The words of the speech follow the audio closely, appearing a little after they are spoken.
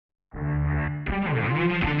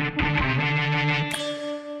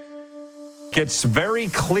It's very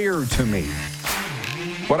clear to me.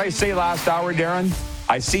 What I say last hour, Darren,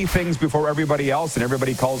 I see things before everybody else, and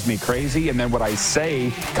everybody calls me crazy, and then what I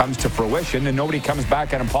say comes to fruition, and nobody comes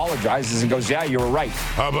back and apologizes and goes, yeah, you were right.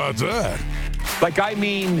 How about that? Like, I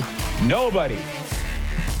mean, nobody.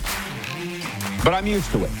 But I'm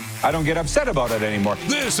used to it. I don't get upset about it anymore.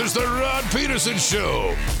 This is the Rod Peterson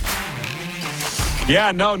Show.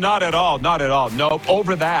 Yeah, no, not at all. Not at all. Nope,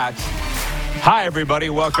 over that. Hi, everybody.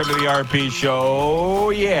 Welcome to the RP Show.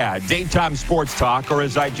 Yeah, daytime sports talk, or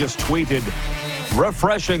as I just tweeted,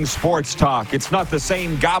 refreshing sports talk. It's not the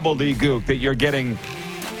same gobbledygook that you're getting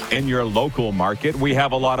in your local market. We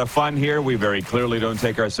have a lot of fun here. We very clearly don't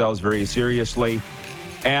take ourselves very seriously.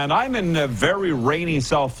 And I'm in very rainy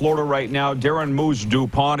South Florida right now. Darren Moose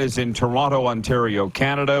DuPont is in Toronto, Ontario,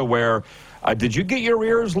 Canada, where did you get your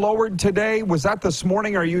ears lowered today? Was that this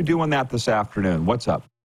morning, or are you doing that this afternoon? What's up?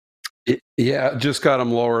 Yeah, just got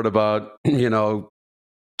them lowered about, 2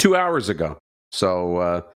 hours ago.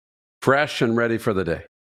 So fresh and ready for the day.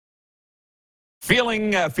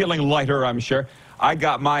 Feeling lighter, I'm sure. I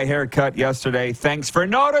got my hair cut yesterday. Thanks for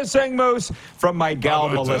noticing, Moose, from my gal,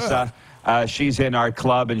 Melissa. She's in our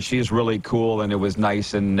club, and she's really cool, and it was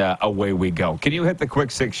nice, and away we go. Can you hit the Quick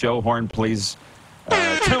Six show horn, please?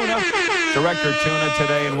 Tuna, Director Tuna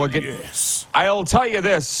today, and we'll get... Yes. I'll tell you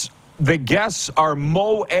this. The guests are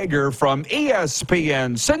Mo Egger from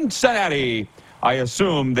ESPN Cincinnati. I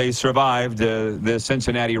assume they survived the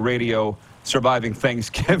Cincinnati radio surviving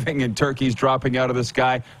Thanksgiving and turkeys dropping out of the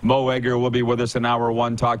sky. Mo Egger will be with us in hour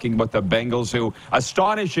one talking about the Bengals, who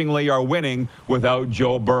astonishingly are winning without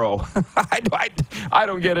Joe Burrow. I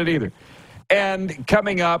don't get it either. And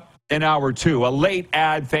coming up in hour two, a late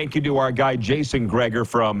ad. Thank you to our guy Jason Greger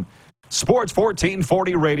from Sports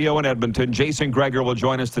 1440 Radio in Edmonton. Jason Greger will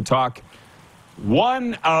join us to talk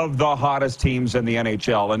one of the hottest teams in the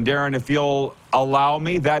NHL. And Darren, if you'll allow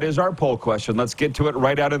me, that is our poll question. Let's get to it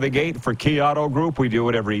right out of the gate. For Key Auto Group, we do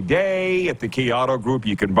it every day. At the Key Auto Group,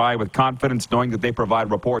 you can buy with confidence knowing that they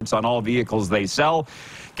provide reports on all vehicles they sell.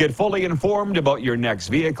 Get fully informed about your next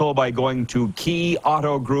vehicle by going to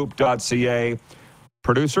keyautogroup.ca.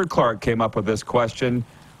 Producer Clark came up with this question.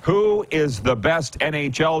 Who is the best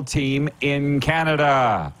NHL team in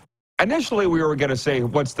Canada? Initially, we were going to say,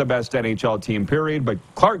 what's the best NHL team, period? But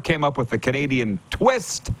Clark came up with the Canadian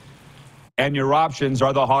twist. And your options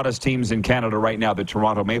are the hottest teams in Canada right now. The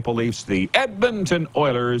Toronto Maple Leafs, the Edmonton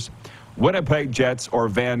Oilers, Winnipeg Jets, or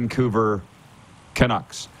Vancouver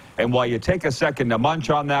Canucks. And while you take a second to munch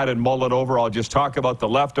on that and mull it over, I'll just talk about the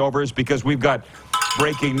leftovers because we've got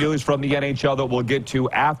breaking news from the NHL that we'll get to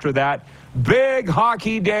after that. Big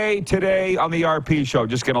hockey day today on the RP Show.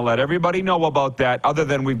 Just going to let everybody know about that, other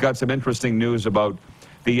than we've got some interesting news about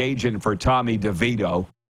the agent for Tommy DeVito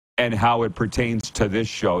and how it pertains to this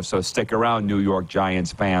show. So stick around, New York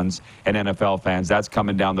Giants fans and NFL fans. That's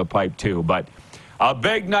coming down the pipe, too. But a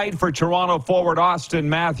big night for Toronto forward Austin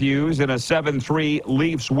Matthews in a 7-3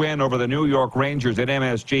 Leafs win over the New York Rangers at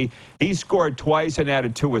MSG. He scored twice and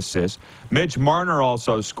added 2 assists. Mitch Marner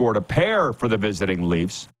also scored a pair for the visiting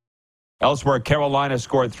Leafs. Elsewhere, Carolina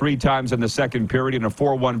scored 3 times in the second period in a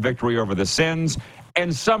 4-1 victory over the Sens.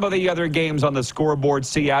 And some of the other games on the scoreboard,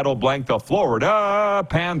 Seattle blanked the Florida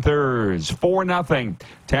Panthers 4-0.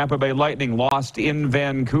 Tampa Bay Lightning lost in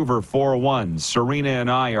Vancouver 4-1. Serena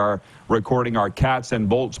and I are recording our Cats and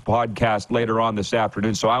Bolts podcast later on this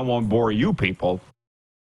afternoon, so I won't bore you people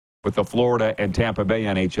with the Florida and Tampa Bay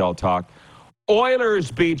NHL talk.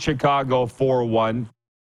 Oilers beat Chicago 4-1.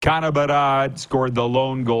 Connor Bedard scored the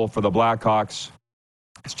lone goal for the Blackhawks.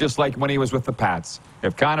 It's just like when he was with the Pats.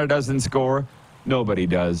 If Connor doesn't score, nobody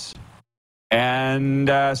does. And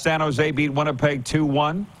San Jose beat Winnipeg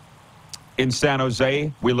 2-1. In San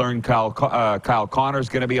Jose, we learned Kyle Connor's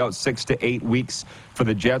going to be out 6 to 8 weeks for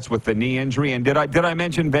the Jets with the knee injury. And did I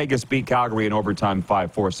mention Vegas beat Calgary in overtime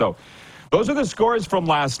 5-4? So those are the scores from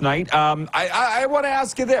last night. I want to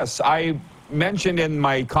ask you this. I mentioned in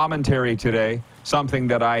my commentary today something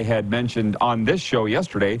that I had mentioned on this show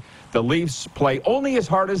yesterday. The Leafs play only as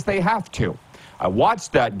hard as they have to. I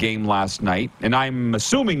watched that game last night, and I'm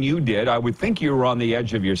assuming you did. I would think you were on the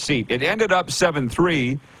edge of your seat. It ended up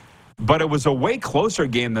 7-3, but it was a way closer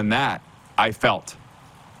game than that, I felt.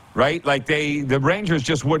 Right? Like the Rangers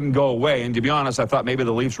just wouldn't go away. And to be honest, I thought maybe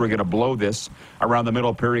the Leafs were going to blow this around the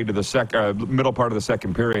middle part of the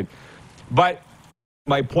second period. But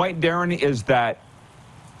my point, Darren, is that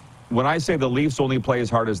when I say the Leafs only play as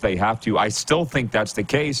hard as they have to, I still think that's the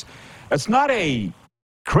case. It's not a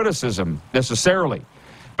criticism necessarily,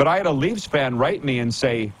 but I had a Leafs fan write me and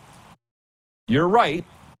say, you're right,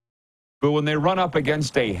 but when they run up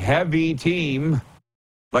against a heavy team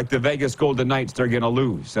like the Vegas Golden Knights, they're going to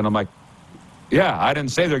lose. And I'm like, yeah, I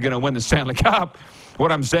didn't say they're going to win the Stanley Cup.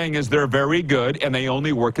 What I'm saying is they're very good, and they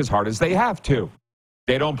only work as hard as they have to.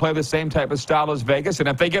 They don't play the same type of style as Vegas, and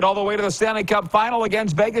if they get all the way to the Stanley Cup final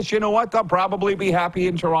against Vegas, you know what? They'll probably be happy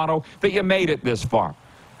in Toronto that you made it this far.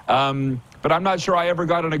 But I'm not sure I ever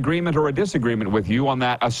got an agreement or a disagreement with you on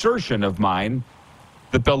that assertion of mine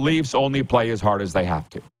that the Leafs only play as hard as they have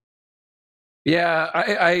to. Yeah,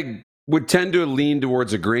 I would tend to lean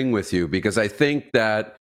towards agreeing with you because I think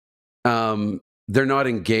that they're not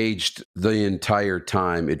engaged the entire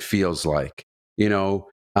time, it feels like.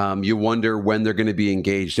 You wonder when they're going to be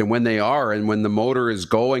engaged, and when they are, and when the motor is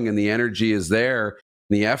going and the energy is there,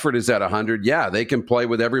 and the effort is at 100, yeah, they can play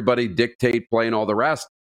with everybody, dictate play and all the rest.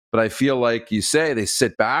 But I feel like you say they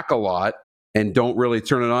sit back a lot and don't really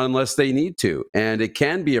turn it on unless they need to. And it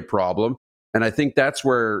can be a problem. And I think that's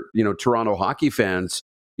where, Toronto hockey fans,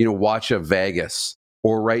 watch a Vegas,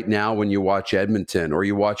 or right now when you watch Edmonton or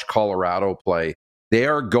you watch Colorado play, they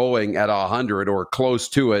are going at 100 or close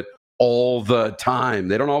to it all the time.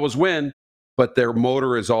 They don't always win, but their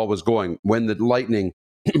motor is always going. When the Lightning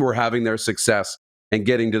were having their success and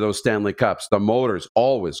getting to those Stanley Cups, the motor's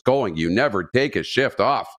always going. You never take a shift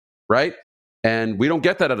off, right? And we don't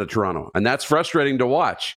get that out of Toronto. And that's frustrating to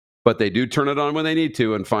watch. But they do turn it on when they need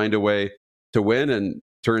to and find a way to win. And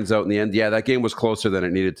turns out in the end, yeah, that game was closer than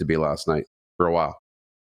it needed to be last night for a while.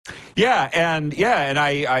 Yeah, and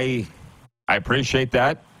I appreciate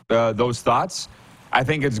that, those thoughts. I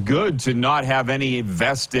think it's good to not have any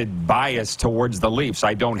vested bias towards the Leafs.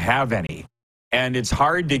 I don't have any. And it's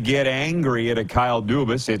hard to get angry at a Kyle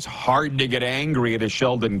Dubas. It's hard to get angry at a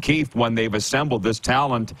Sheldon Keefe when they've assembled this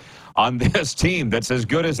talent on this team that's as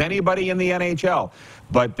good as anybody in the NHL.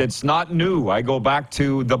 But it's not new. I go back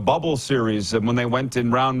to the bubble series when they went in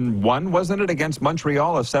round one, wasn't it, against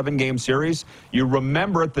Montreal, a 7-game series? You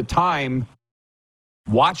remember at the time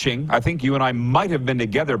watching, I think you and I might have been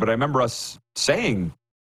together, but I remember us saying,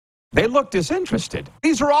 they look disinterested.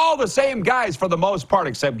 These are all the same guys for the most part,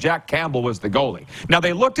 except Jack Campbell was the goalie. Now,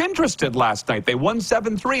 they looked interested last night. They won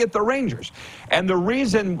 7-3 at the Rangers. And the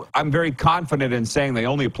reason I'm very confident in saying they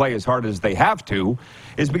only play as hard as they have to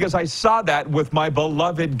is because I saw that with my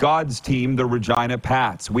beloved God's team, the Regina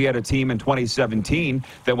Pats. We had a team in 2017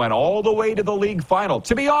 that went all the way to the league final.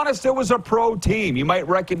 To be honest, it was a pro team. You might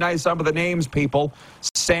recognize some of the names, people.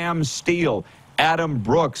 Sam Steele, Adam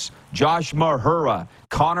Brooks, Josh Mahura,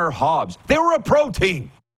 Connor Hobbs. They were a pro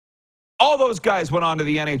team. All those guys went on to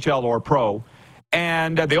the NHL or pro,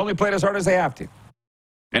 and they only played as hard as they have to.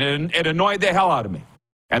 And it annoyed the hell out of me.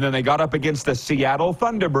 And then they got up against the Seattle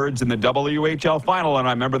Thunderbirds in the WHL final, and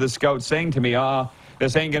I remember the scout saying to me,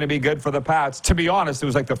 this ain't going to be good for the Pats. To be honest, it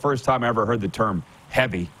was like the first time I ever heard the term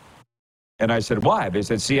heavy. And I said, why? They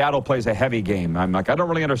said, Seattle plays a heavy game. I'm like, I don't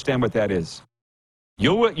really understand what that is.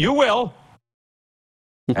 You will.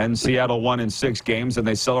 And Seattle won in 6 games, and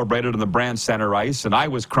they celebrated on the Brandt Center ice, and I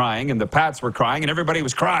was crying, and the Pats were crying, and everybody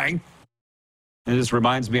was crying. And it just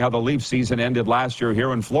reminds me how the Leaf season ended last year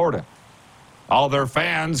here in Florida. All their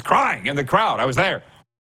fans crying in the crowd. I was there.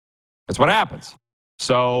 That's what happens.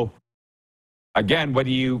 So, again, what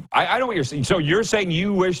do you... I know what you're saying. So you're saying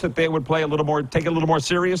you wish that they would play a little more, take it a little more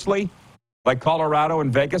seriously? Like Colorado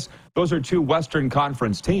and Vegas? Those are 2 Western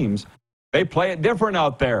Conference teams. They play it different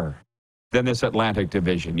out there than this Atlantic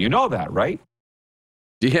Division. You know that, right?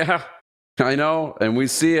 Yeah, I know. And we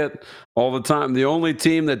see it all the time. The only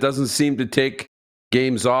team that doesn't seem to take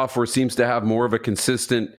games off or seems to have more of a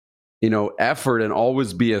consistent, effort and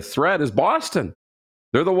always be a threat is Boston.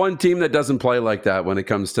 They're the one team that doesn't play like that when it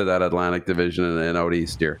comes to that Atlantic Division and out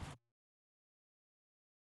east here.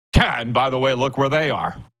 And by the way, look where they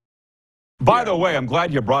are. By the way, I'm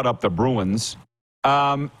glad you brought up the Bruins.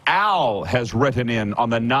 Al has written in on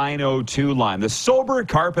the 902 line, the Sober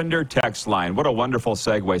Carpenter text line. What a wonderful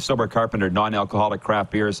segue. Sober Carpenter, non-alcoholic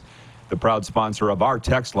craft beers, the proud sponsor of our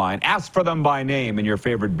text line. Ask for them by name in your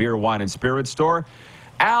favorite beer, wine, and spirit store.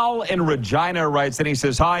 Al in Regina writes, and he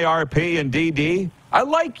says, hi, RP and DD. I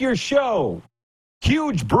like your show.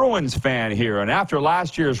 Huge Bruins fan here, and after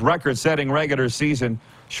last year's record-setting regular season,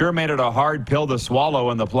 sure made it a hard pill to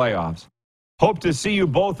swallow in the playoffs. Hope to see you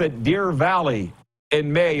both at Deer Valley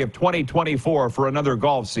in May of 2024 for another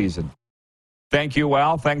golf season. Thank you,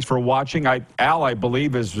 Al. Thanks for watching. Al, I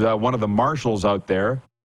believe, is one of the marshals out there.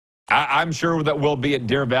 I'm sure that we'll be at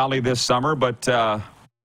Deer Valley this summer, but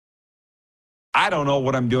I don't know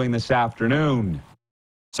what I'm doing this afternoon.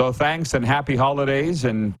 So thanks and happy holidays,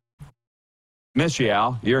 and miss you,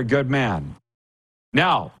 Al. You're a good man.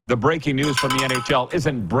 Now, the breaking news from the NHL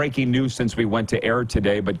isn't breaking news since we went to air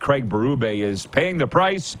today, but Craig Berube is paying the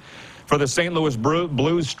price for the St. Louis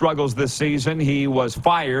Blues' struggles this season. He was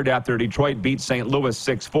fired after Detroit beat St. Louis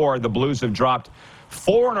 6-4. The Blues have dropped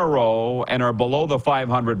 4 in a row and are below the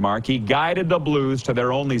 500 mark. He guided the Blues to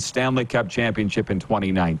their only Stanley Cup championship in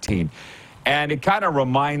 2019. And it kind of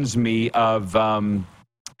reminds me of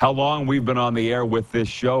how long we've been on the air with this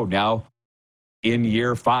show now in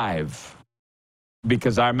year 5.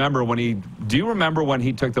 Because I remember do you remember when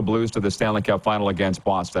he took the Blues to the Stanley Cup final against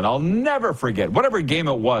Boston? I'll never forget, whatever game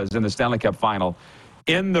it was in the Stanley Cup final,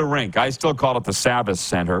 in the rink. I still call it the Savvis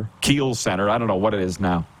Center, Kiel Center. I don't know what it is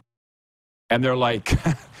now. And they're like,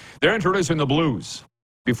 they're introducing the Blues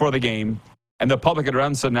before the game. And the public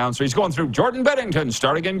address announcer, he's going through Jordan Bennington,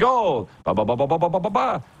 starting in goal.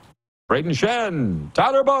 Braden Shen,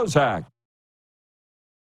 Tyler Bozak.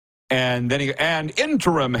 And then and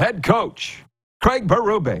interim head coach, Craig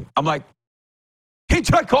Berube. I'm like, he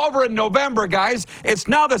took over in November, guys. It's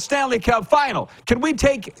now the Stanley Cup final. Can we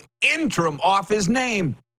take interim off his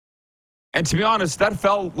name? And to be honest, that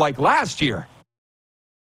felt like last year.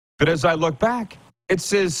 But as I look back, it's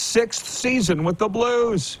his 6th season with the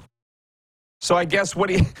Blues. So I guess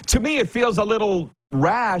to me, it feels a little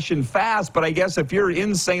rash and fast, but I guess if you're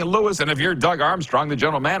in St. Louis and if you're Doug Armstrong, the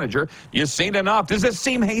general manager, you've seen enough. Does it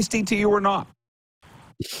seem hasty to you or not?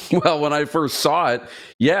 Well, when I first saw it,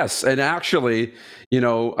 yes. And actually,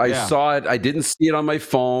 I saw it. I didn't see it on my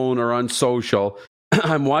phone or on social.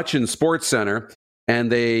 I'm watching SportsCenter,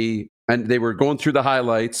 and they were going through the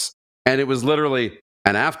highlights, and it was literally,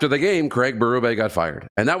 and after the game, Craig Berube got fired.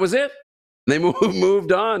 And that was it. They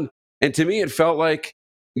moved on. And to me, it felt like,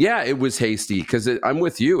 yeah, it was hasty because I'm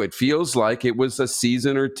with you. It feels like it was a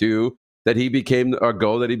season or two that he became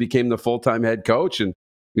the full-time head coach. And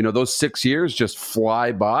those 6 years just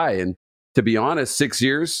fly by. And to be honest, 6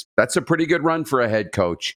 years, that's a pretty good run for a head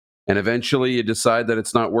coach. And eventually you decide that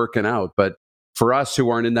it's not working out. But for us who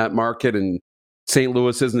aren't in that market, and St.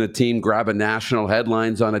 Louis isn't a team grabbing national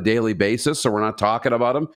headlines on a daily basis, so we're not talking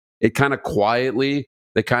about them, they kind of quietly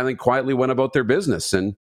went about their business.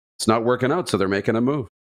 And it's not working out, so they're making a move.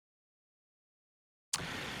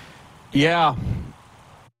 Yeah.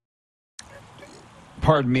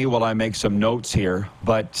 Pardon me while I make some notes here,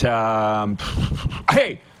 but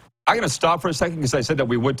hey, I'm going to stop for a second because I said that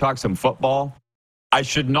we would talk some football. I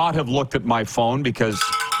should not have looked at my phone because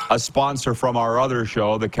a sponsor from our other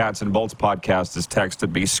show, the Cats and Bolts podcast, has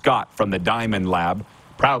texted me, Scott from the Diamond Lab,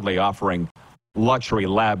 proudly offering luxury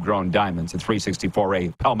lab-grown diamonds at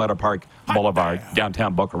 364A Palmetto Park Boulevard,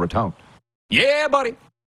 downtown Boca Raton. Yeah, buddy.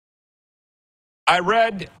 I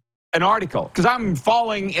read an article, because I'm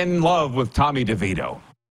falling in love with Tommy DeVito.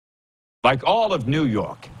 Like all of New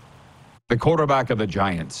York, the quarterback of the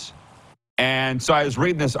Giants. And so I was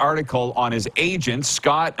reading this article on his agent,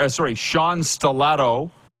 Sean Stellato,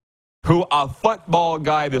 who a football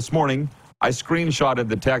guy this morning, I screenshotted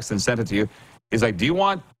the text and sent it to you. He's like, do you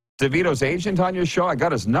want DeVito's agent on your show? I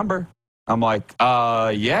got his number. I'm like,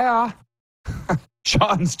 yeah.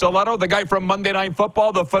 Sean Stellato, the guy from Monday Night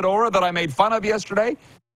Football, the fedora that I made fun of yesterday.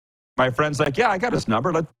 My friend's like, yeah, I got his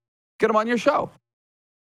number. Let's get him on your show.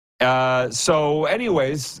 So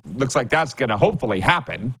anyways, looks like that's going to hopefully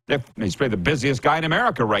happen. He's probably the busiest guy in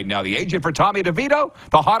America right now. The agent for Tommy DeVito,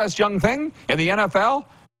 the hottest young thing in the NFL.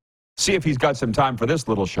 See if he's got some time for this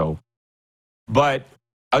little show. But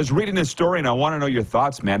I was reading this story, and I want to know your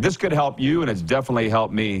thoughts, man. This could help you, and it's definitely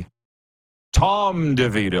helped me. Tom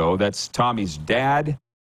DeVito, that's Tommy's dad,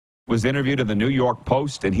 was interviewed in the New York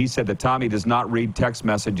Post, and he said that Tommy does not read text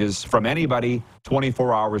messages from anybody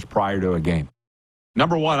 24 hours prior to a game.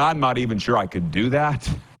 Number one, I'm not even sure I could do that.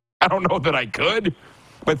 I don't know that I could.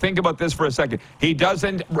 But think about this for a second. He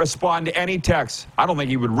doesn't respond to any texts. I don't think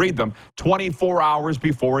he would read them 24 hours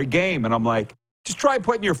before a game. And I'm like, just try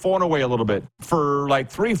putting your phone away a little bit for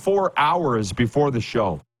like 3-4 hours before the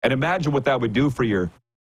show. And imagine what that would do for your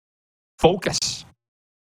focus.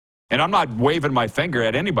 And I'm not waving my finger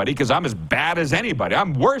at anybody because I'm as bad as anybody.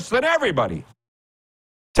 I'm worse than everybody.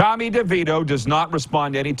 Tommy DeVito does not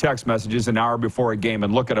respond to any text messages an hour before a game.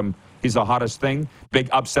 And look at him. He's the hottest thing. Big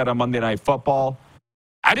upset on Monday Night Football.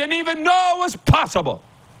 I didn't even know it was possible.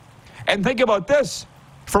 And think about this.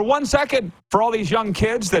 For 1 second, for all these young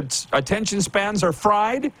kids that attention spans are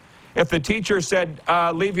fried, if the teacher said,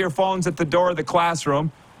 leave your phones at the door of the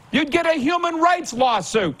classroom, you'd get a human rights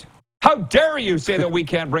lawsuit. How dare you say that we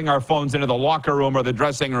can't bring our phones into the locker room or the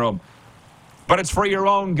dressing room? But it's for your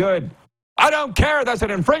own good. I don't care. That's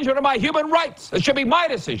an infringement of my human rights. It should be my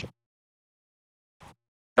decision.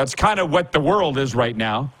 That's kind of what the world is right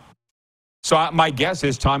now. So my guess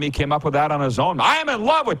is Tommy came up with that on his own. I am in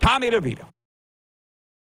love with Tommy DeVito.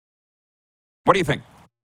 What do you think?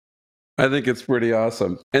 I think it's pretty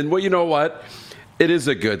awesome. And well, you know what? It is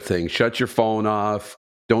a good thing. Shut your phone off.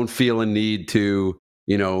 Don't feel a need to,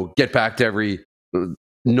 get back to every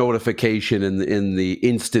notification in the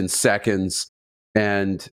instant seconds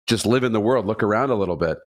and just live in the world. Look around a little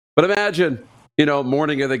bit. But imagine,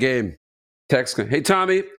 morning of the game, text, hey,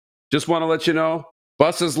 Tommy, just want to let you know,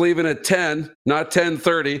 bus is leaving at 10, not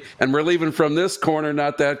 10:30, and we're leaving from this corner,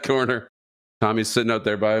 not that corner. Tommy's sitting out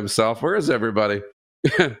there by himself. Where is everybody?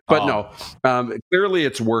 But no, clearly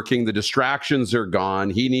it's working. The distractions are gone.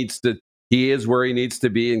 He is where he needs to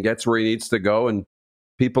be and gets where he needs to go. And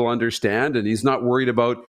people understand. And he's not worried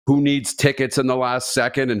about who needs tickets in the last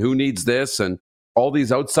second and who needs this and all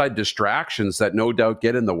these outside distractions that no doubt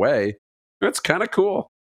get in the way. It's kind of cool.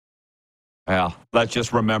 Well, let's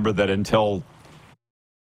just remember that until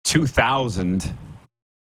 2000,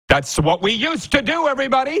 that's what we used to do,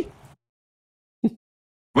 everybody.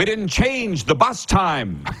 We didn't change the bus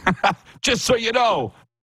time, just so you know.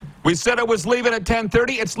 We said it was leaving at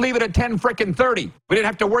 10:30. It's leaving at 10:30. We didn't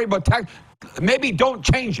have to worry about tax. Maybe don't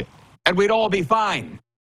change it, and we'd all be fine.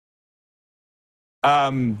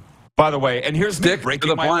 By the way, and here's me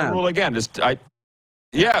breaking my own rule again.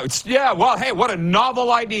 Well, hey, what a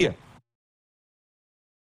novel idea.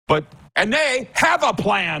 And they have a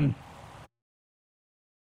plan.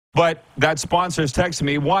 But that sponsor's texting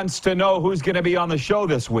me, wants to know who's going to be on the show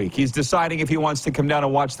this week. He's deciding if he wants to come down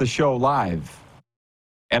and watch the show live.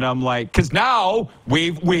 And I'm like, because now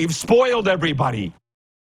we've spoiled everybody.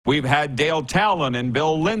 We've had Dale Talon and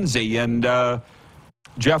Bill Lindsay and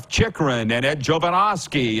Jeff Chikrin and Ed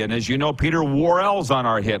Jovanovski. And as you know, Peter Worrell's on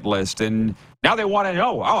our hit list. And now they want to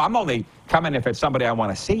know, I'm only coming if it's somebody I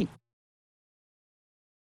want to see.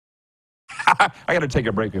 I got to take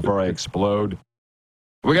a break before I explode.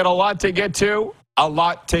 We got a lot to get to.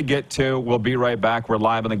 We'll be right back. We're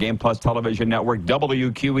live on the Game Plus Television Network,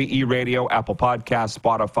 WQEE Radio, Apple Podcasts,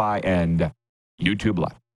 Spotify, and YouTube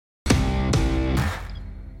Live.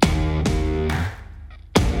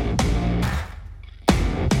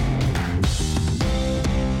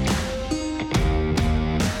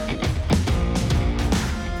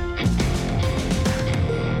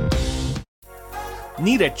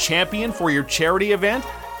 Need a champion for your charity event?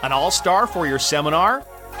 An all-star for your seminar?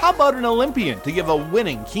 How about an Olympian to give a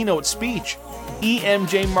winning keynote speech?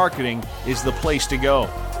 EMJ Marketing is the place to go.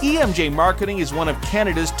 EMJ Marketing is one of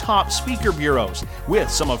Canada's top speaker bureaus, with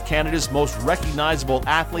some of Canada's most recognizable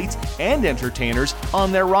athletes and entertainers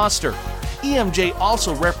on their roster. EMJ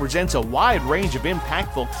also represents a wide range of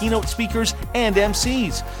impactful keynote speakers and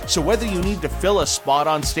MCs, so whether you need to fill a spot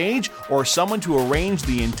on stage or someone to arrange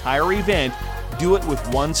the entire event, do it with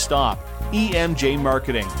one stop, EMJ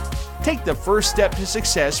Marketing. Take the first step to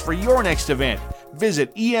success for your next event.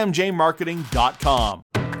 Visit emjmarketing.com.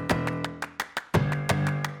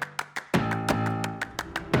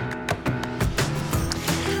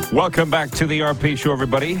 Welcome back to the RP Show,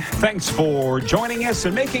 everybody. Thanks for joining us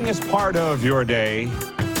and making us part of your day.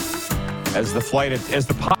 As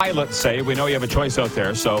the pilots say, we know you have a choice out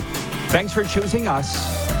there, so thanks for choosing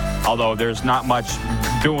us. Although there's not much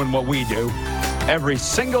doing what we do. Every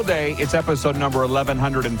single day, it's episode number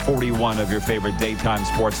 1141 of your favorite daytime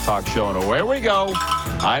sports talk show. And away we go.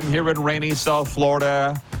 I'm here in rainy South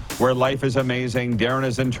Florida, where life is amazing. Darren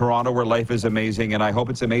is in Toronto, where life is amazing. And I hope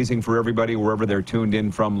it's amazing for everybody, wherever they're tuned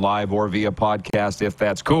in from live or via podcast, if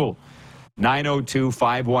that's cool.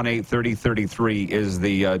 902-518-3033 is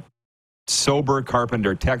the Sober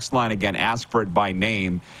Carpenter text line. Again, ask for it by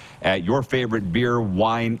name at your favorite beer,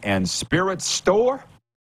 wine, and spirits store.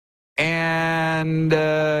 And,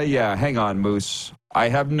 hang on, Moose. I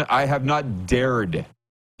have not dared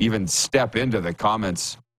even step into the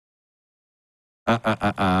comments.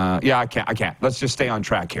 I can't. Let's just stay on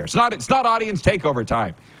track here. It's not audience takeover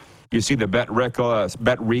time. You see the Bet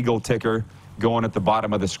Regal ticker going at the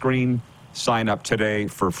bottom of the screen. Sign up today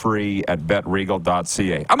for free at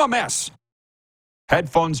betregal.ca. I'm a mess.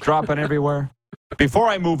 Headphones dropping everywhere. Before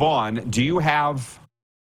I move on, do you have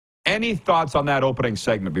any thoughts on that opening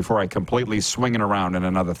segment before I completely swing it around in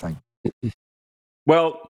another thing?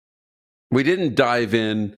 Well, we didn't dive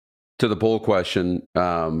in to the poll question.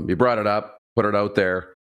 You brought it up, put it out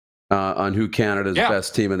there on who Canada's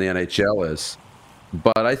best team in the NHL is.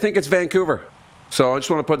 But I think it's Vancouver. So I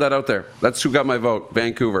just want to put that out there. That's who got my vote,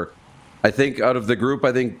 Vancouver. I think out of the group,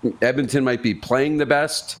 I think Edmonton might be playing the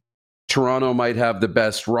best. Toronto might have the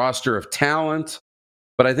best roster of talent.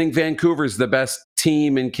 But I think Vancouver's the best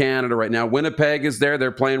team in Canada right now. Winnipeg is there.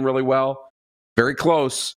 They're playing really well. Very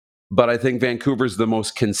close. but I think Vancouver's the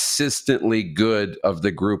most consistently good of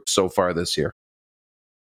the group so far this year.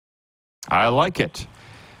 I like it.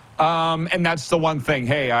 And that's the one thing.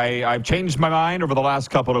 Hey, I've changed my mind over the last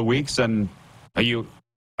couple of weeks, and I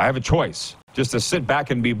have a choice. Just to sit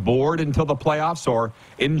back and be bored until the playoffs or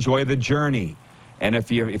enjoy the journey. And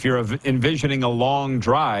if you're envisioning a long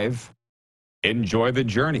drive, enjoy the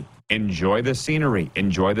journey. Enjoy the scenery.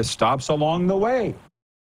 Enjoy the stops along the way.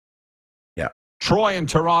 Yeah. Troy in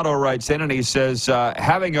Toronto writes in and he says,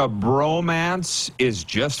 having a bromance is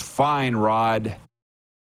just fine, Rod.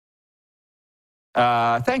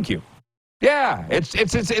 Thank you. Yeah,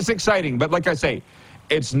 it's exciting. But like I say,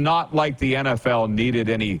 it's not like the NFL needed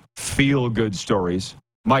any feel-good stories.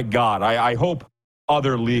 My God, I hope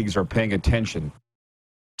other leagues are paying attention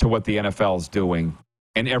to what the NFL's doing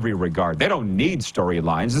in every regard. They don't need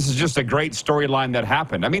storylines. This is just a great storyline that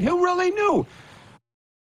happened. I mean, who really knew?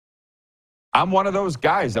 I'm one of those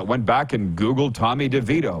guys that went back and Googled Tommy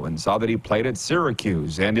DeVito and saw that he played at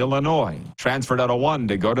Syracuse and Illinois, transferred out of one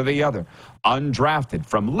to go to the other, undrafted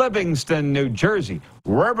from Livingston, New Jersey,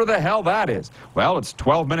 wherever the hell that is. Well, it's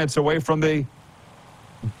 12 minutes away from the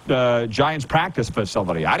Giants practice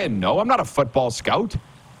facility. I didn't know. I'm not a football scout.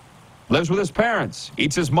 Lives with his parents,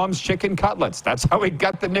 eats his mom's chicken cutlets. That's how he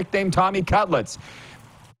got the nickname Tommy Cutlets.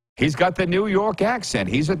 He's got the New York accent.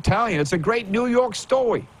 He's Italian. It's a great New York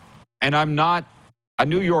story. And I'm not a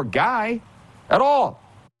New York guy at all.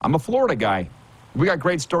 I'm a Florida guy. We got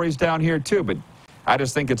great stories down here too, but I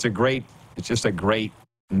just think it's just a great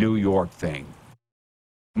New York thing.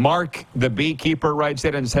 Mark, the beekeeper, writes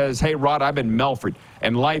in and says, hey, Rod, I'm in Melfort,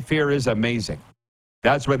 and life here is amazing.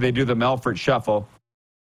 That's where they do the Melfort Shuffle.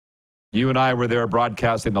 You and I were there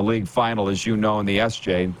broadcasting the league final, as you know, in the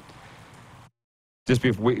SJ. Just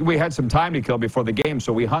before we had some time to kill before the game,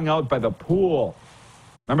 so we hung out by the pool.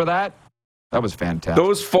 Remember that? That was fantastic.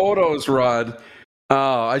 Those photos, Rod.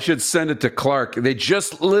 Oh, I should send it to Clark. They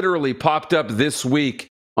just literally popped up this week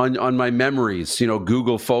on my memories. You know,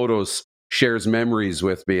 Google Photos shares memories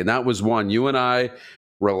with me, and that was one. You and I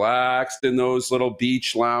relaxed in those little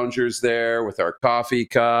beach loungers there with our coffee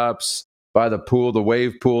cups by the pool, the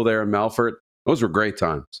wave pool there in Melfort. Those were great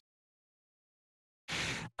times.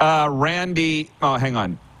 Randy, oh, hang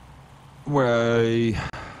on.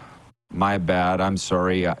 My bad. I'm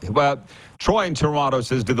sorry. Well, Troy in Toronto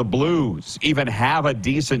says, do the Blues even have a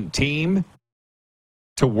decent team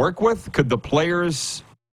to work with? Could be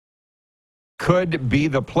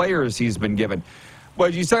the players he's been given. Well,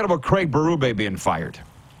 you said about Craig Berube being fired.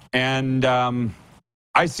 And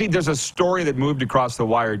I see there's a story that moved across the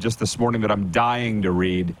wire just this morning that I'm dying to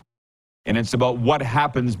read. And it's about what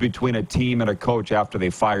happens between a team and a coach after they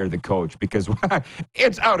fire the coach, because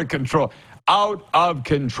it's out of control. Out of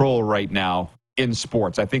control right now in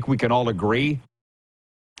sports. I think we can all agree.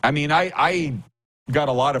 I mean, I got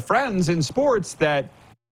a lot of friends in sports that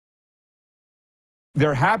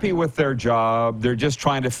they're happy with their job. They're just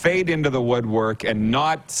trying to fade into the woodwork and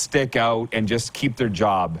not stick out and just keep their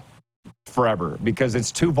job forever because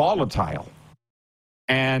it's too volatile.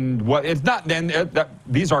 And what it's not,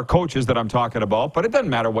 these are coaches that I'm talking about, but it doesn't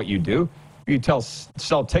matter what you do. You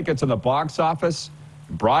sell tickets in the box office,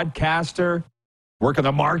 broadcaster, work in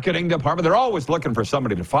the marketing department. They're always looking for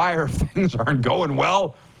somebody to fire if things aren't going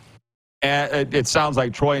well. And it sounds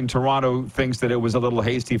like Troy in Toronto thinks that it was a little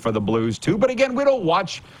hasty for the Blues too. But again, we don't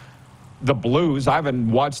watch the Blues. I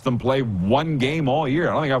haven't watched them play one game all year.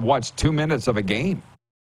 I don't think I've watched 2 minutes of a game.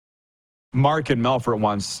 Mark in Melfort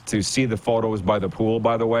wants to see the photos by the pool,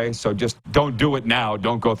 by the way. So just don't do it now.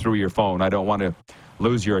 Don't go through your phone. I don't want to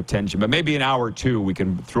lose your attention. But maybe an hour or two, we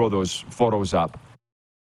can throw those photos up.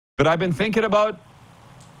 But I've been thinking about,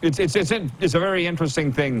 it's a very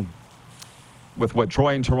interesting thing with what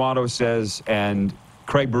Troy in Toronto says and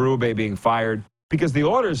Craig Berube being fired, because the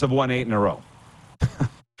Oilers have won 8 in a row.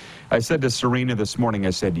 I said to Serena this morning,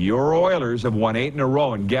 I said, your Oilers have won 8 in a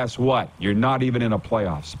row, and guess what? You're not even in a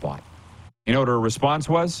playoff spot. You know what her response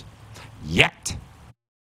was? Yet.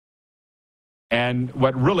 And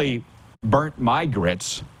what really burnt my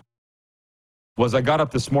grits was I got up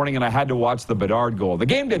this morning and I had to watch the Bedard goal. The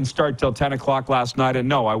game didn't start till 10 o'clock last night, and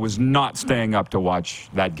no, I was not staying up to watch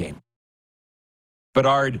that game.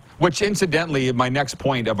 Bedard, which incidentally, my next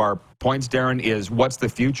point of our points, Darren, is what's the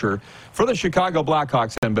future for the Chicago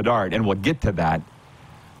Blackhawks and Bedard, and we'll get to that.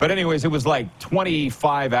 But anyways, it was like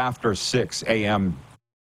 25 after 6 a.m.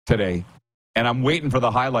 today, and I'm waiting for the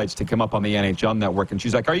highlights to come up on the NHL Network, and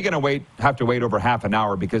she's like, are you going to have to wait over half an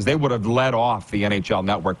hour, because they would have led off the NHL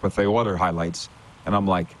Network with the Oilers highlights. And I'm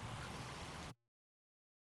like,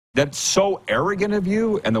 that's so arrogant of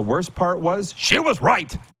you, and the worst part was, she was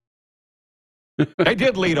right. They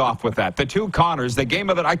did lead off with that. The two Connors, the game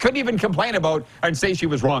of it, I couldn't even complain about and say she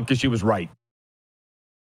was wrong because she was right.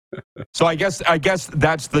 So I guess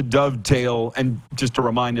that's the dovetail. And just to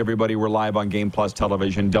remind everybody, we're live on Game Plus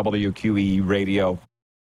Television, WQE Radio,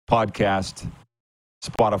 podcast,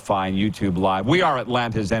 Spotify, and YouTube Live. We are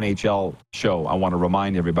Atlanta's NHL show. I want to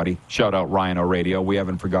remind everybody. Shout out Ryan O'Radio. We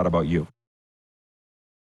haven't forgot about you.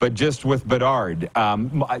 But just with Bedard,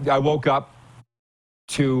 I woke up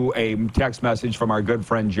to a text message from our good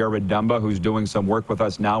friend Jared Dumba, who's doing some work with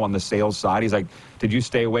us now on the sales side. He's like, "Did you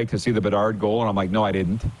stay awake to see the Bedard goal?" And I'm like, "No, I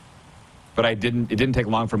didn't." But it didn't take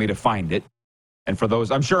long for me to find it. And for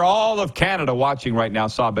those, I'm sure all of Canada watching right now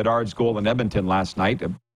saw Bedard's goal in Edmonton last night.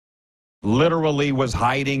 Literally was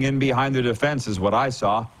hiding in behind the defense is what I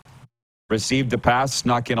saw. Received the pass,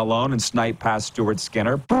 snuck in alone, and sniped past Stuart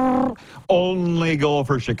Skinner. Brrr, only goal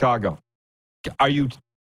for Chicago.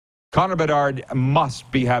 Connor Bedard must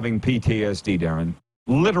be having PTSD, Darren.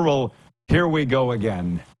 Literal, here we go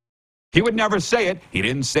again. He would never say it. He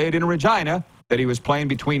didn't say it in Regina, that he was playing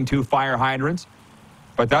between two fire hydrants.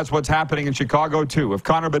 But that's what's happening in Chicago, too. If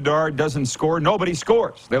Connor Bedard doesn't score, nobody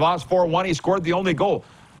scores. They lost 4-1. He scored the only goal.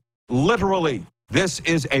 Literally, this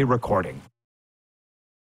is a recording.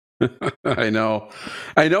 I know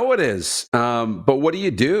it is. But what do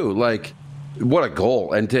you do? Like, what a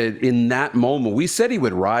goal. And in that moment, we said he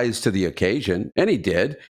would rise to the occasion, and he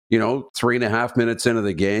did. 3.5 minutes into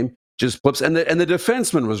the game, just flips. And the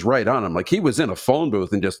defenseman was right on him. Like, he was in a phone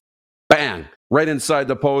booth and just bang, right inside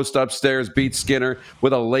the post, upstairs, beat Skinner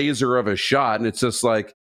with a laser of a shot. And it's just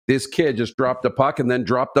like, this kid just dropped the puck and then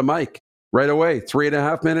dropped the mic right away,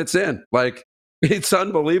 3.5 minutes in. Like, it's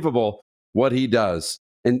unbelievable what he does.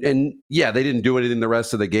 And yeah, they didn't do anything the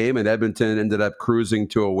rest of the game, and Edmonton ended up cruising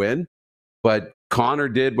to a win. But Connor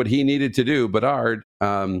did what he needed to do, Bedard,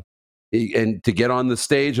 and to get on the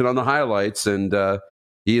stage and on the highlights, and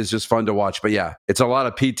he is just fun to watch. But yeah, it's a lot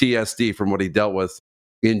of PTSD from what he dealt with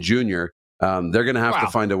in junior. They're going to have to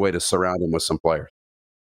find a way to surround him with some players.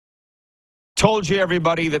 Told you,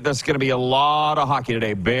 everybody, that there's going to be a lot of hockey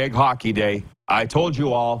today. Big hockey day. I told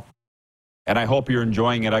you all, and I hope you're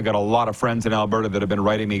enjoying it. I got a lot of friends in Alberta that have been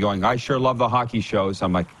writing me going, "I sure love the hockey shows."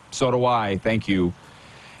 I'm like, "So do I. Thank you."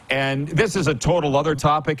 And this is a total other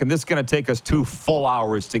topic, and this is going to take us 2 full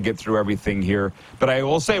hours to get through everything here. But I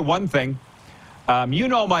will say one thing.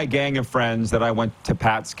 My gang of friends that I went to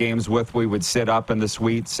Pat's games with, we would sit up in the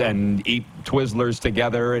suites and eat Twizzlers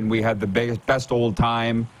together, and we had the best old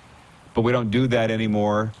time. But we don't do that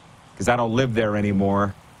anymore because I don't live there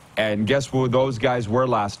anymore. And guess who those guys were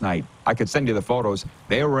last night? I could send you the photos.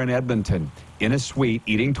 They were in Edmonton in a suite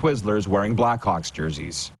eating Twizzlers wearing Blackhawks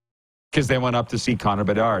jerseys because they went up to see Connor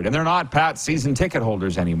Bedard. And they're not Pat's season ticket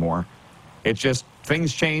holders anymore. It's just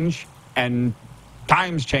things change and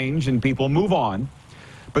times change and people move on.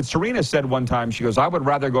 But Serena said one time, she goes, "I would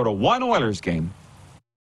rather go to one Oilers game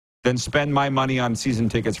than spend my money on season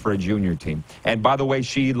tickets for a junior team." And by the way,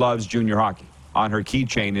 she loves junior hockey. On her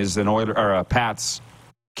keychain is a Pat's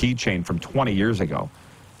keychain from 20 years ago.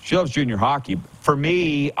 She loves junior hockey. For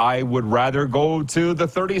me, I would rather go to the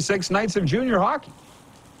 36 nights of junior hockey.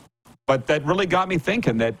 But that really got me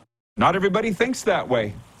thinking that not everybody thinks that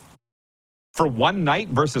way. For one night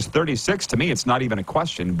versus 36, to me, it's not even a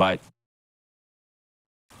question, but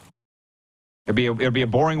it'd be a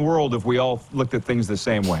boring world if we all looked at things the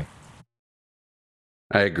same way.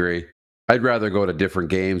 I agree. I'd rather go to different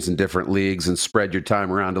games and different leagues and spread your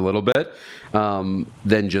time around a little bit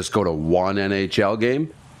than just go to one NHL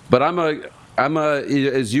game. But I'm a,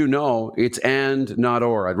 as you know, it's and not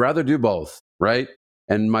or. I'd rather do both, right?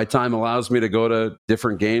 And my time allows me to go to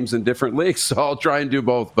different games and different leagues, so I'll try and do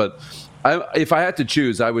both. But if I had to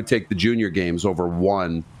choose, I would take the junior games over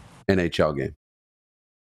one NHL game.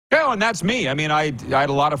 Yeah, and that's me. I mean, I had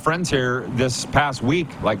a lot of friends here this past week,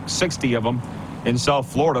 like 60 of them in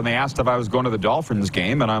South Florida, and they asked if I was going to the Dolphins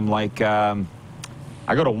game, and I'm like, I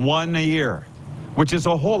go to one a year, which is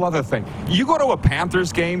a whole other thing. You go to a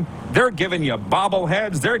Panthers game, they're giving you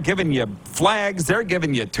bobbleheads, they're giving you flags, they're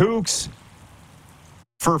giving you toques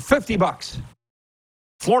for $50.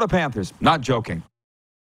 Florida Panthers, not joking.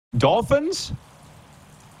 Dolphins,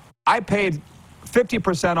 I paid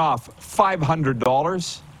 50% off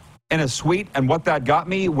 $500 in a suite, and what that got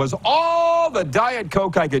me was all the Diet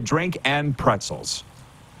Coke I could drink and pretzels.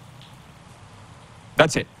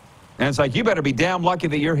 That's it. And it's like, you better be damn lucky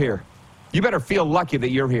that you're here. You better feel lucky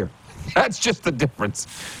that you're here. That's just the difference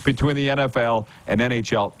between the NFL and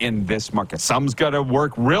NHL in this market. Some's got to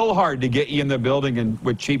work real hard to get you in the building and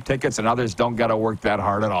with cheap tickets, and others don't got to work that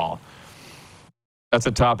hard at all. That's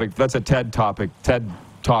a topic. That's a TED topic. TED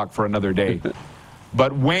Talk for another day.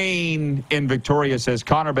 But Wayne in Victoria says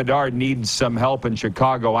Connor Bedard needs some help in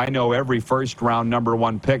Chicago. I know every first-round number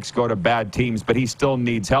 1 picks go to bad teams, but he still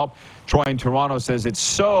needs help. Troy in Toronto says it's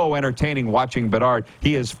so entertaining watching Bedard.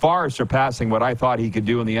 He is far surpassing what I thought he could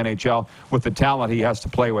do in the NHL with the talent he has to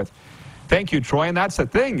play with. Thank you, Troy. And that's the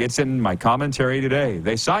thing. It's in my commentary today.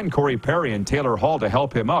 They signed Corey Perry and Taylor Hall to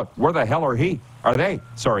help him out. Where the hell are they?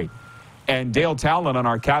 Sorry. And Dale Talon on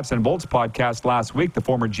our Cats and Bolts podcast last week, the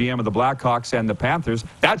former GM of the Blackhawks and the Panthers.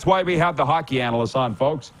 That's why we have the hockey analysts on,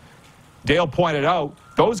 folks. Dale pointed out,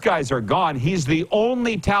 those guys are gone. He's the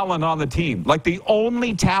only talent on the team, like the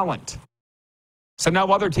only talent. So now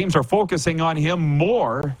other teams are focusing on him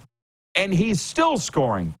more, and he's still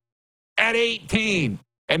scoring at 18.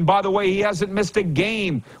 And by the way, he hasn't missed a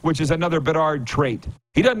game, which is another Bedard trait.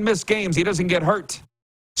 He doesn't miss games. He doesn't get hurt.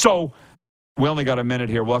 So we only got a minute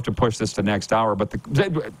here. We'll have to push this to next hour. But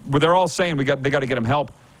they're all saying they got to get him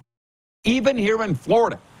help. Even here in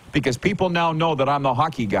Florida, because people now know that I'm the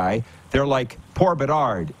hockey guy, they're like, poor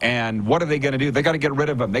Bedard. And what are they going to do? They got to get rid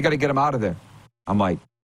of him. They got to get him out of there. I'm like,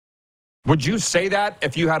 would you say that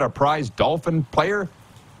if you had a prize Dolphin player?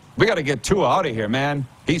 We got to get Tua out of here, man.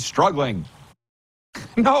 He's struggling.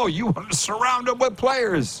 No, you want to surround him with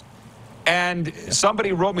players. And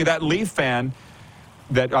somebody wrote me, that Leaf fan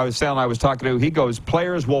that I was talking to, he goes,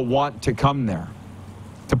 players will want to come there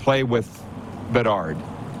to play with Bedard.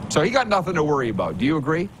 So he got nothing to worry about. Do you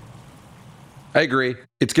agree? I agree.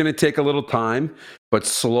 It's going to take a little time, but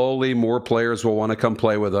slowly more players will want to come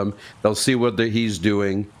play with him. They'll see what he's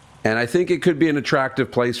doing. And I think it could be an attractive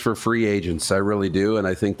place for free agents. I really do. And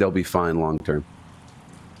I think they'll be fine long term.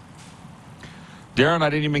 Darren, I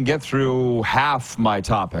didn't even get through half my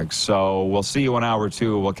topics. So we'll see you in hour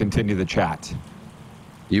 2. We'll continue the chat.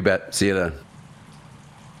 You bet. See you then.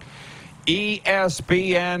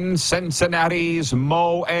 ESPN Cincinnati's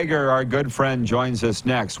Mo Egger, our good friend, joins us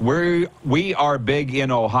next. We are big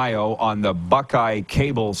in Ohio on the Buckeye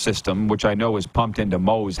cable system, which I know is pumped into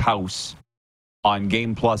Mo's house on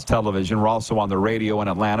Game Plus television. We're also on the radio in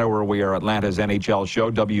Atlanta, where we are Atlanta's NHL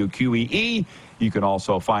show, WQEE. You can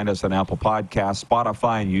also find us on Apple Podcasts,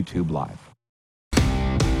 Spotify, and YouTube Live.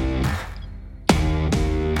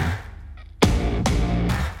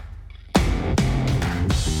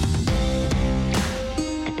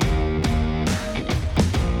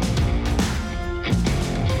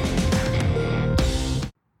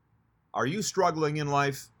 Are you struggling in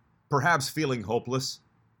life, perhaps feeling hopeless,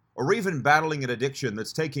 or even battling an addiction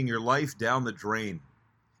that's taking your life down the drain?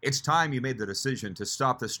 It's time you made the decision to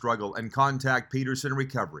stop the struggle and contact Peterson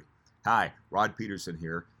Recovery. Hi, Rod Peterson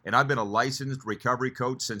here, and I've been a licensed recovery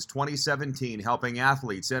coach since 2017, helping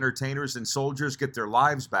athletes, entertainers, and soldiers get their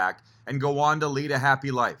lives back and go on to lead a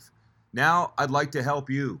happy life. Now, I'd like to help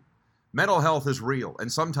you. Mental health is real,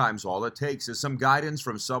 and sometimes all it takes is some guidance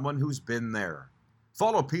from someone who's been there.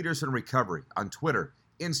 Follow Peterson Recovery on Twitter,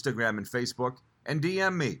 Instagram, and Facebook, and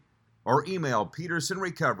DM me, or email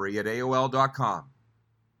petersonrecovery@aol.com.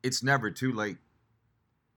 It's never too late.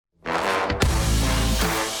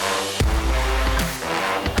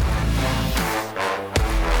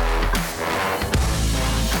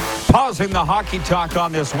 Pausing the hockey talk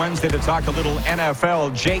on this Wednesday to talk a little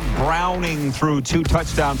NFL. Jake Browning threw 2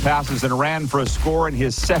 touchdown passes and ran for a score in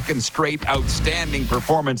his second straight outstanding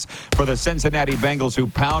performance for the Cincinnati Bengals, who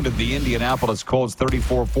pounded the Indianapolis Colts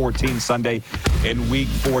 34-14 Sunday in Week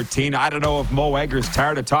 14. I don't know if Mo Egger's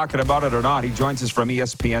tired of talking about it or not. He joins us from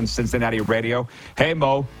ESPN Cincinnati Radio. Hey,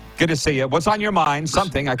 Mo, good to see you. What's on your mind?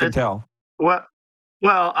 Something, I can tell.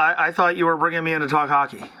 Well, I thought you were bringing me in to talk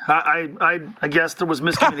hockey. I guess there was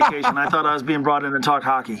miscommunication. I thought I was being brought in to talk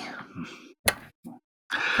hockey.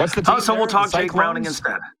 What's the team so there? we'll talk The Jake Browning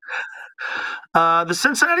instead. The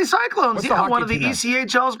Cincinnati Cyclones, one of the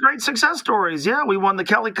ECHL's great success stories. Yeah, we won the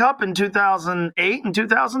Kelly Cup in 2008 and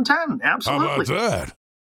 2010. Absolutely. How about that?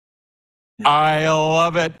 I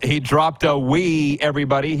love it. He dropped a "we,"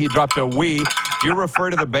 everybody. He dropped a "we." You refer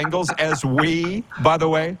to the Bengals as "we," by the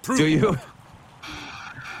way, do you?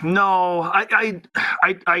 No, I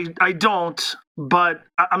don't, but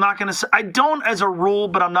I'm not going to say, I don't as a rule,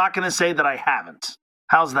 but I'm not going to say that I haven't.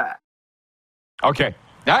 How's that? Okay.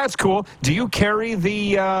 That's cool. Do you carry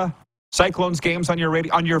the Cyclones games on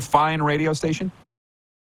your fine radio station?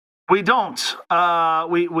 We don't.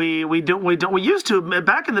 We don't. We used to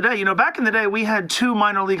back in the day. Back in the day, we had 2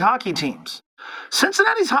 minor league hockey teams.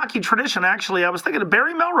 Cincinnati's hockey tradition, actually, I was thinking of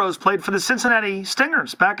Barry Melrose played for the Cincinnati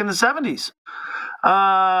Stingers back in the 70s.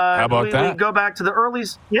 How about that? We go back to the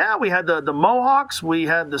earlies. Yeah, we had the Mohawks, we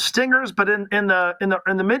had the Stingers, but in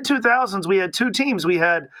the mid 2000s, we had 2 teams. We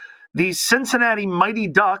had the Cincinnati Mighty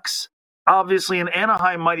Ducks obviously an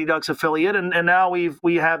Anaheim Mighty Ducks affiliate, and now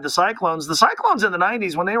we have the Cyclones. The Cyclones in the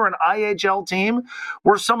 90s, when they were an IHL team,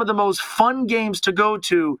 were some of the most fun games to go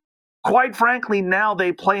to. Quite frankly, now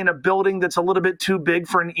they play in a building that's a little bit too big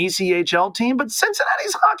for an ECHL team, but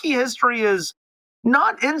Cincinnati's hockey history is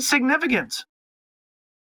not insignificant.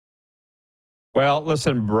 Well,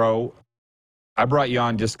 listen, bro, I brought you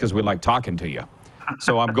on just because we like talking to you.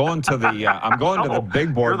 So I'm going to the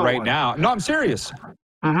big board right now. No, I'm serious.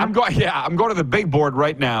 Mm-hmm. I'm going to the big board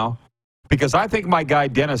right now because I think my guy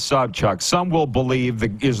Dennis Sobchuk, some will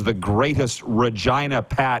believe, is the greatest Regina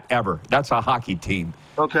Pat ever. That's a hockey team.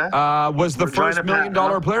 Okay. Was the Regina first $1 million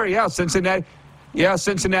Pat, player. Yeah, Cincinnati. Yeah,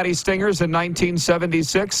 Cincinnati Stingers in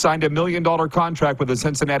 1976 signed a $1 million contract with the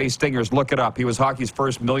Cincinnati Stingers. Look it up. He was hockey's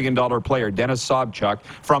first $1 million player, Dennis Sobchuk,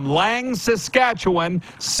 from Lang, Saskatchewan,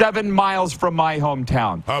 7 miles from my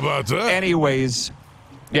hometown. How about that? Anyways,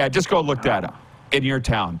 yeah, just go look that up in your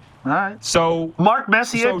town. All right. So Mark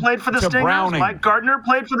Messier played for the Stingers. Browning. Mike Gardner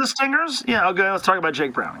played for the Stingers. Yeah, okay, let's talk about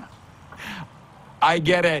Jake Browning. I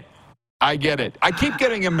get it. I keep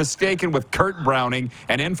getting him mistaken with Kurt Browning,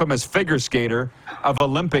 an infamous figure skater of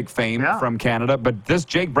Olympic fame from Canada. But this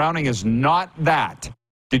Jake Browning is not that.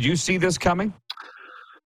 Did you see this coming?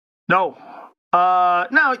 No.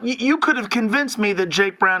 Now, you could have convinced me that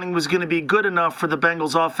Jake Browning was going to be good enough for the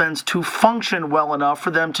Bengals offense to function well enough for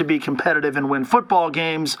them to be competitive and win football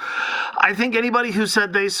games. I think anybody who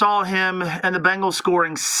said they saw him and the Bengals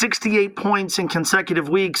scoring 68 points in consecutive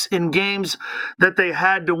weeks in games that they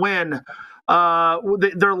had to win,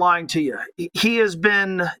 they're lying to you. He has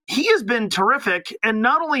been terrific, and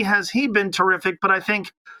not only has he been terrific, but I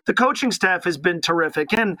think the coaching staff has been terrific.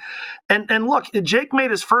 And look, Jake made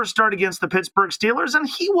his first start against the Pittsburgh Steelers, and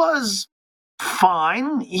he was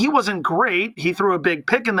fine. He wasn't great. He threw a big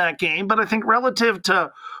pick in that game, but I think relative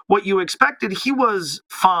to what you expected, he was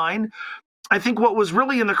fine. I think what was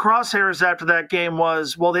really in the crosshairs after that game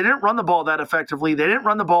was, well, they didn't run the ball that effectively. They didn't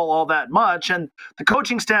run the ball all that much, and the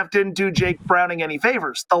coaching staff didn't do Jake Browning any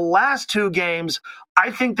favors. The last 2 games,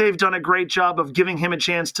 I think they've done a great job of giving him a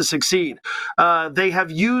chance to succeed. They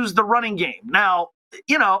have used the running game. Now,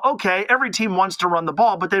 okay, every team wants to run the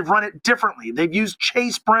ball, but they've run it differently. They've used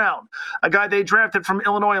Chase Brown, a guy they drafted from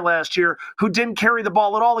Illinois last year, who didn't carry the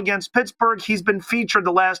ball at all against Pittsburgh. He's been featured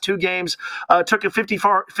the last 2 games, took a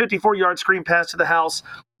 54-yard screen pass to the house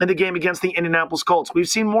in the game against the Indianapolis Colts. We've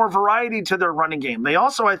seen more variety to their running game. They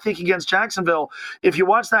also, I think, against Jacksonville, if you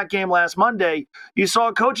watched that game last Monday, you saw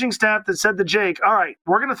a coaching staff that said to Jake, all right,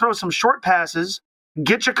 we're going to throw some short passes,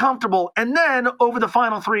 get you comfortable, and then over the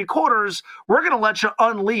final 3 quarters, we're going to let you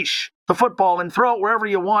unleash the football and throw it wherever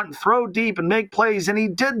you want and throw deep and make plays, and he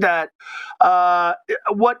did that.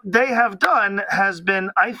 What they have done has been,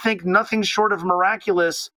 I think, nothing short of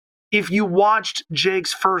miraculous. If you watched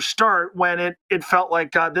Jake's first start when it felt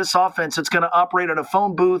like, God, this offense, it's going to operate at a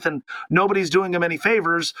phone booth and nobody's doing him any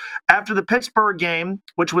favors. After the Pittsburgh game,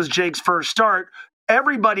 which was Jake's first start,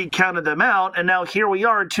 everybody counted them out, and now here we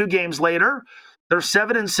are 2 games later. They're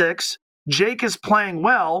 7-6. Jake is playing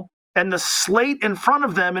well, and the slate in front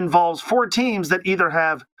of them involves 4 teams that either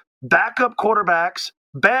have backup quarterbacks,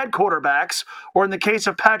 bad quarterbacks, or in the case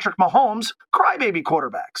of Patrick Mahomes, crybaby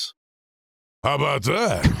quarterbacks. How about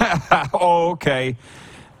that? Okay.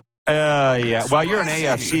 Yeah. Well, you're an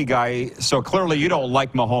AFC guy, so clearly you don't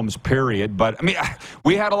like Mahomes, period. But, I mean,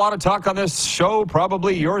 we had a lot of talk on this show.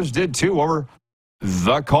 Probably yours did, too, over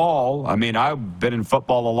the call. I mean, I've been in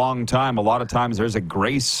football a long time. A lot of times there's a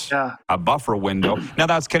a buffer window. Now,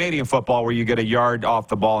 that's Canadian football where you get a yard off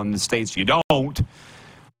the ball. In the States, you don't.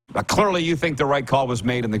 But clearly you think the right call was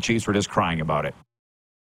made and the Chiefs were just crying about it.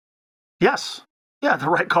 Yes. Yeah,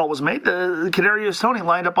 the right call was made. The Kadarius Toney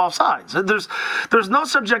lined up off sides. There's no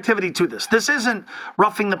subjectivity to this. This isn't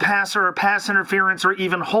roughing the passer or pass interference or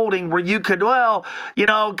even holding where you could, God,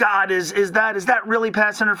 is that really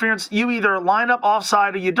pass interference? You either line up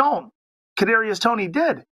offside or you don't. Kadarius Toney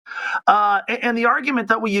did. And the argument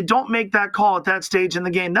that, you don't make that call at that stage in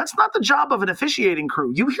the game, that's not the job of an officiating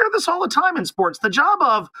crew. You hear this all the time in sports. The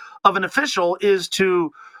job of an official is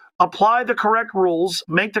to apply the correct rules,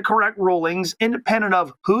 make the correct rulings, independent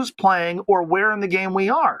of who's playing or where in the game we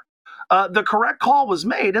are. The correct call was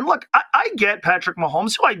made. And look, I get Patrick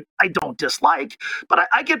Mahomes, who I don't dislike, but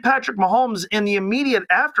I get Patrick Mahomes in the immediate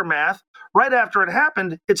aftermath. Right after it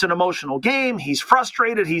happened, it's an emotional game. He's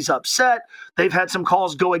frustrated. He's upset. They've had some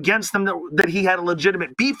calls go against them that he had a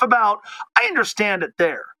legitimate beef about. I understand it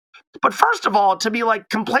there. But first of all, to be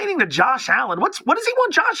complaining to Josh Allen, what does he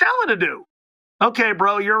want Josh Allen to do? Okay,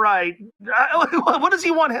 bro, you're right. What does he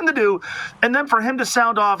want him to do? And then for him to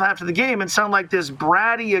sound off after the game and sound like this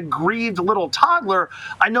bratty, aggrieved little toddler,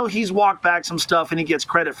 I know he's walked back some stuff and he gets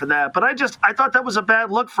credit for that. But I thought that was a bad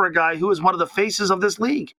look for a guy who is one of the faces of this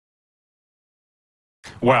league.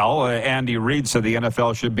 Well, Andy Reid said the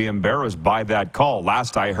NFL should be embarrassed by that call.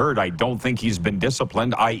 Last I heard, I don't think he's been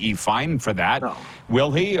disciplined, i.e. fined for that. No.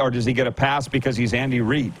 Will he, or does he get a pass because he's Andy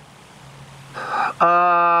Reid?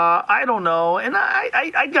 I don't know, and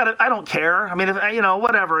I don't care. I mean,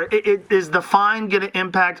 whatever. Is the fine going to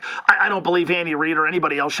impact? I don't believe Andy Reid or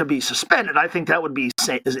anybody else should be suspended. I think that would be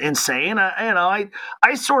insane.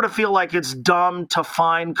 I sort of feel like it's dumb to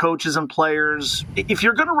fine coaches and players. If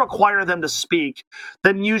you're going to require them to speak,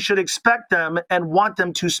 then you should expect them and want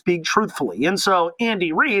them to speak truthfully. And so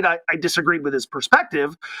Andy Reid, I disagreed with his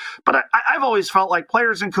perspective, but I've always felt like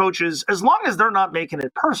players and coaches, as long as they're not making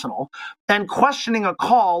it personal and questioning a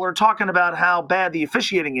call or talking about how bad the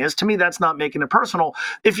officiating is, to me, that's not making it personal.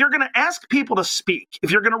 If you're going to ask people to speak,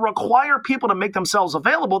 if you're going to require people to make themselves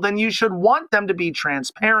available, then you should want them to be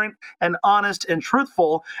transparent and honest and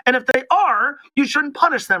truthful. And if they are, you shouldn't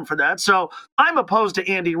punish them for that. So I'm opposed to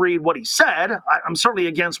Andy Reid, what he said. I'm certainly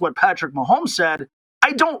against what Patrick Mahomes said.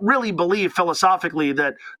 I don't really believe philosophically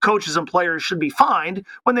that coaches and players should be fined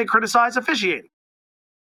when they criticize officiating.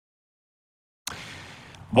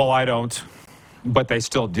 Well, I don't. But they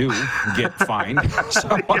still do get fined.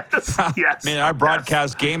 So, yes. I mean, I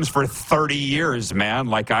broadcast games for 30 years, man.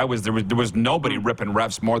 Like there was nobody ripping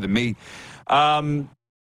refs more than me.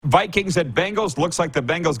 Vikings at Bengals. Looks like the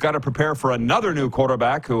Bengals got to prepare for another new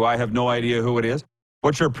quarterback who I have no idea who it is.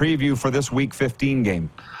 What's your preview for this Week 15 game?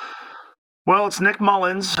 Well, it's Nick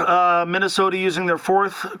Mullins. Minnesota using their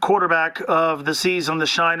fourth quarterback of the season. The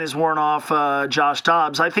shine is worn off Josh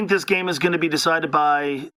Dobbs. I think this game is going to be decided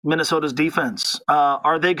by Minnesota's defense.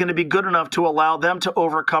 Are they going to be good enough to allow them to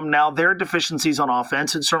overcome now their deficiencies on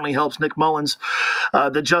offense? It certainly helps Nick Mullins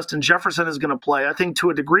that Justin Jefferson is going to play. I think to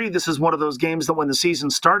a degree this is one of those games that when the season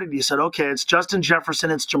started, you said, okay, it's Justin Jefferson,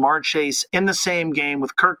 it's Jamar Chase in the same game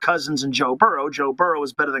with Kirk Cousins and Joe Burrow. Joe Burrow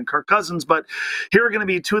is better than Kirk Cousins, but here are going to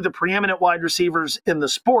be two of the preeminent wide receivers in the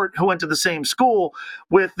sport who went to the same school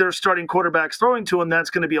with their starting quarterbacks throwing to them. That's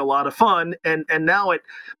going to be a lot of fun. And now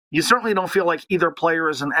you certainly don't feel like either player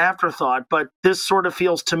is an afterthought, but this sort of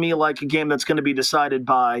feels to me like a game that's going to be decided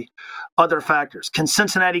by other factors. Can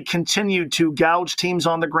Cincinnati continue to gouge teams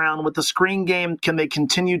on the ground with the screen game? Can they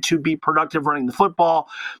continue to be productive running the football?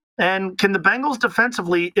 And can the Bengals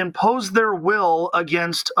defensively impose their will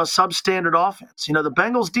against a substandard offense? The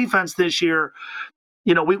Bengals defense this year,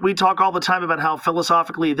 we talk all the time about how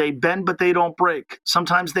philosophically they bend, but they don't break.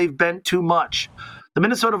 Sometimes they've bent too much. The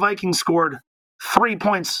Minnesota Vikings scored 3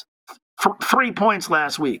 points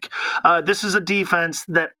last week. This is a defense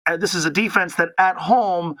that at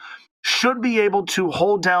home should be able to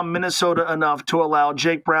hold down Minnesota enough to allow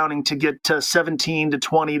Jake Browning to get to 17 to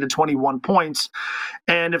 20 to 21 points.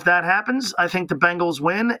 And if that happens, I think the Bengals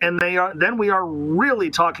win, and then we are really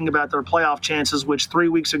talking about their playoff chances, which 3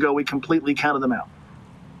 weeks ago we completely counted them out.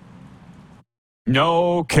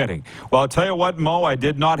 No kidding. Well, I'll tell you what, Mo, I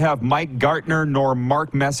did not have Mike Gartner nor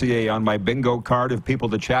Mark Messier on my bingo card of people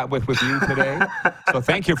to chat with you today. So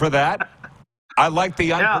thank you for that. I like the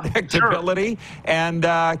unpredictability. Sure. And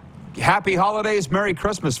happy holidays, Merry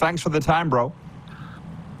Christmas. Thanks for the time, bro.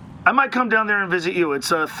 I might come down there and visit you. It's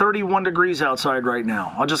 31 degrees outside right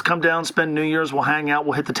now. I'll just come down, spend New Year's. We'll hang out.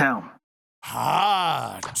 We'll hit the town.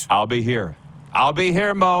 Hot. I'll be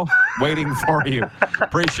here, Mo, waiting for you.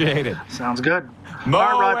 Appreciate it. Sounds good. Mo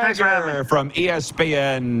All right, Rod, thanks for having me. From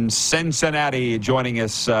ESPN Cincinnati joining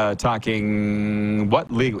us talking what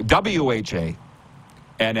league? WHA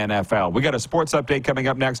and NFL. We got a sports update coming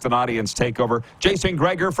up next, an audience takeover. Jason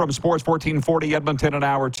Greger from Sports 1440 Edmonton in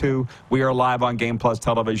hour 2. We are live on Game Plus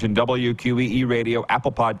Television, WQEE Radio,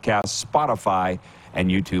 Apple Podcasts, Spotify, and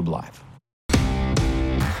YouTube Live.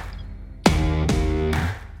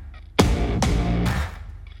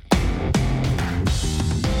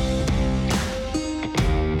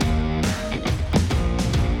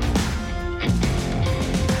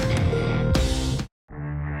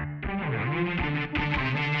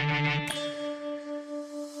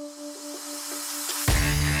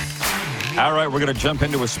 All right, we're going to jump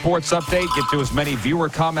into a sports update, get to as many viewer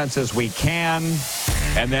comments as we can,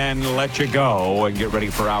 and then let you go and get ready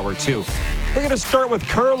for hour 2. We're going to start with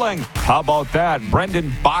curling. How about that? Brendan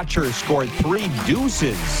Bottcher scored 3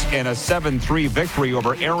 deuces in a 7-3 victory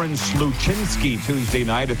over Aaron Sluchinski Tuesday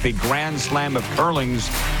night at the Grand Slam of Curling's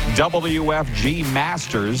WFG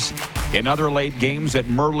Masters. In other late games at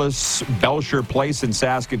Merlis Belcher Place in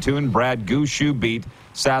Saskatoon, Brad Gushue beat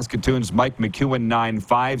Saskatoon's Mike McEwen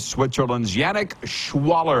 9-5. Switzerland's Yannick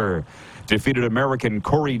Schwaller defeated American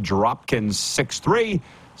Corey Dropkins 6-3.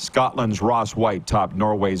 Scotland's Ross White topped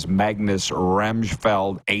Norway's Magnus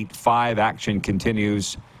Ramsfeld 8-5. Action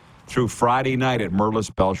continues through Friday night at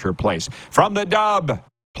Merlis Belcher Place. From the Dub,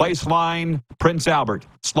 Place line, Prince Albert.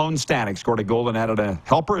 Sloan Stanek scored a goal and added a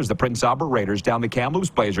helper as the Prince Albert Raiders down the Kamloops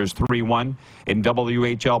Blazers 3-1 in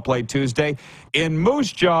WHL play Tuesday. In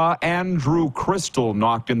Moose Jaw, Andrew Crystal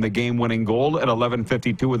knocked in the game-winning goal at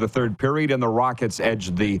 11:52 of the third period, and the Rockets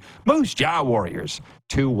edged the Moose Jaw Warriors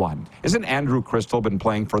 2-1. Isn't Andrew Crystal been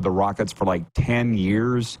playing for the Rockets for like 10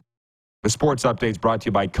 years? The sports update's brought to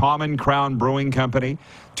you by Common Crown Brewing Company,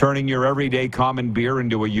 turning your everyday common beer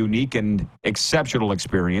into a unique and exceptional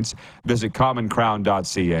experience. Visit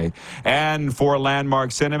commoncrown.ca. And for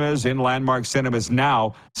Landmark Cinemas, in Landmark Cinemas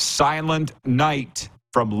now, Silent Night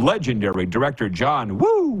from legendary director John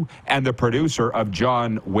Woo and the producer of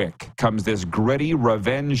John Wick comes this gritty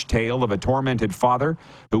revenge tale of a tormented father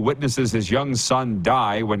who witnesses his young son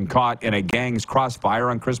die when caught in a gang's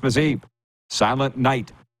crossfire on Christmas Eve. Silent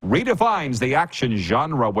Night redefines the action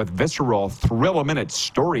genre with visceral, thrill-a-minute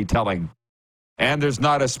storytelling. And there's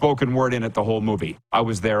not a spoken word in it the whole movie. I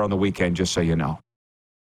was there on the weekend, just so you know.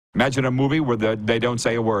 Imagine a movie where they don't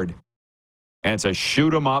say a word. And it's a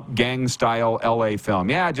shoot-'em-up, gang-style L.A. film.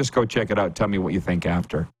 Yeah, just go check it out. Tell me what you think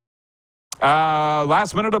after.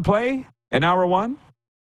 Last minute of play in hour one.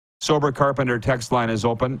 Sober Carpenter text line is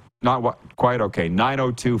open. Not quite okay.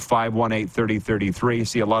 902-518-3033.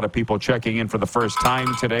 See a lot of people checking in for the first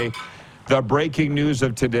time today. The breaking news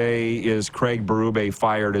of today is Craig Berube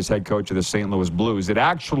fired as head coach of the St. Louis Blues. It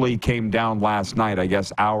actually came down last night, I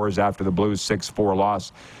guess, hours after the Blues' 6-4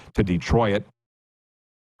 loss to Detroit.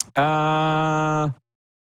 Northside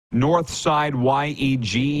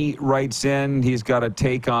YEG writes in. He's got a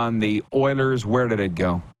take on the Oilers. Where did it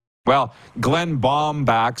go? Well, Glenn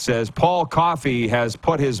Baumbach says, Paul Coffey has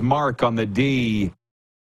put his mark on the D.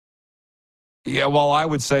 Yeah, well, I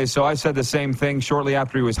would say so. I said the same thing shortly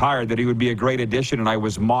after he was hired, that he would be a great addition, and I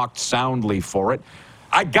was mocked soundly for it.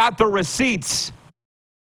 I got the receipts.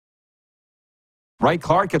 Right,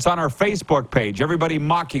 Clark? It's on our Facebook page. Everybody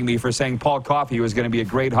mocking me for saying Paul Coffey was going to be a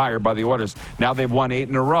great hire by the Oilers. Now they've won 8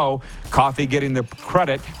 in a row. Coffey getting the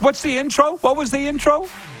credit. What's the intro? What was the intro?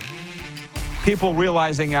 People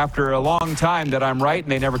realizing after a long time that I'm right,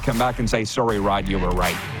 and they never come back and say, sorry, Rod, you were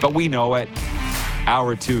right. But we know it.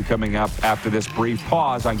 Hour 2 coming up after this brief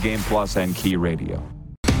pause on Game Plus and Key Radio.